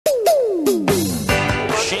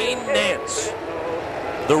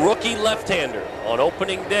the rookie left-hander on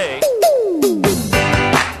opening day.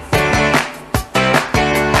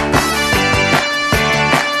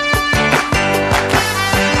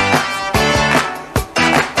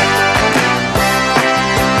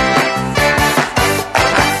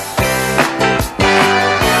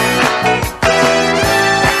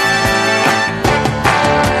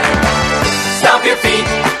 Stomp your feet,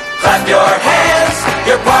 clap your hands,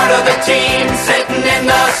 you're part of the team sitting in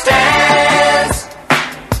the stands.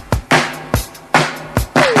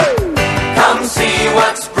 Come see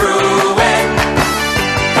what's brewing,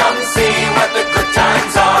 come see what the good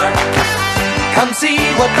times are. Come see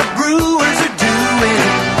what the Brewers are doing,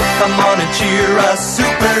 come on and cheer a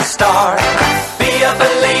superstar. Be a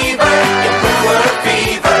believer in Brewer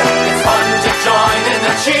fever, it's fun to join in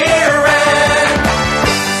the cheering.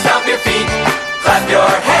 Stomp your feet, clap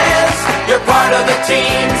your hands, you're part of the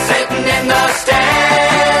team sitting in the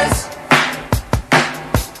stands.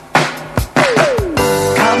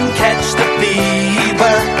 Come catch the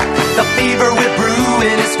fever with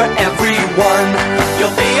brewing is for everyone.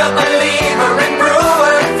 You'll be a believer in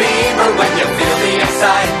Brewer fever when you feel the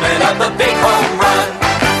excitement of the big home run.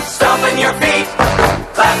 Stomping your feet,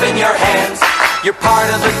 clapping your hands, you're part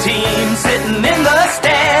of the team sitting in the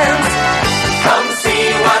stands. Come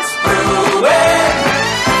see what's brewing,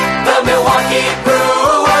 the Milwaukee Brewers.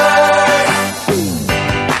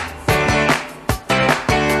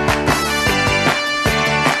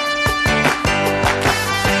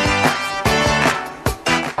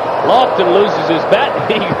 Lofton loses his bat.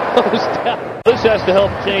 He goes down. This has to help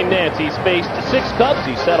Shane Nance. He's faced 6 Cubs.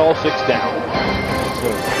 He set all 6 down.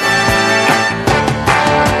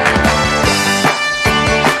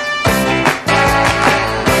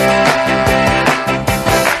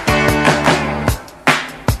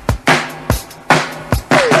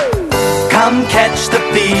 Come catch the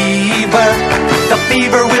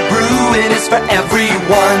fever with brewing is for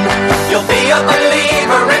everyone. You'll be a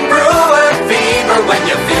believer in Brewer fever when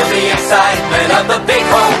you feel the excitement of the big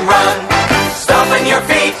home run. Stomping your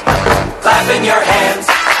feet, clapping your hands,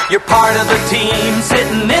 you're part of the team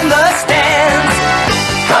sitting in the stands.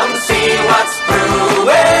 Come see what's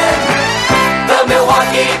brewing, the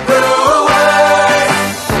Milwaukee Brewers.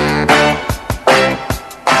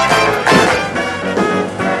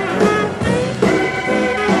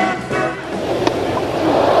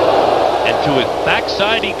 To his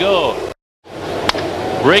backside he goes.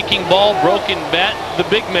 Breaking ball, broken bat. The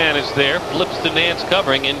big man is there. Flips to Nance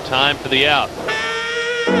covering in time for the out.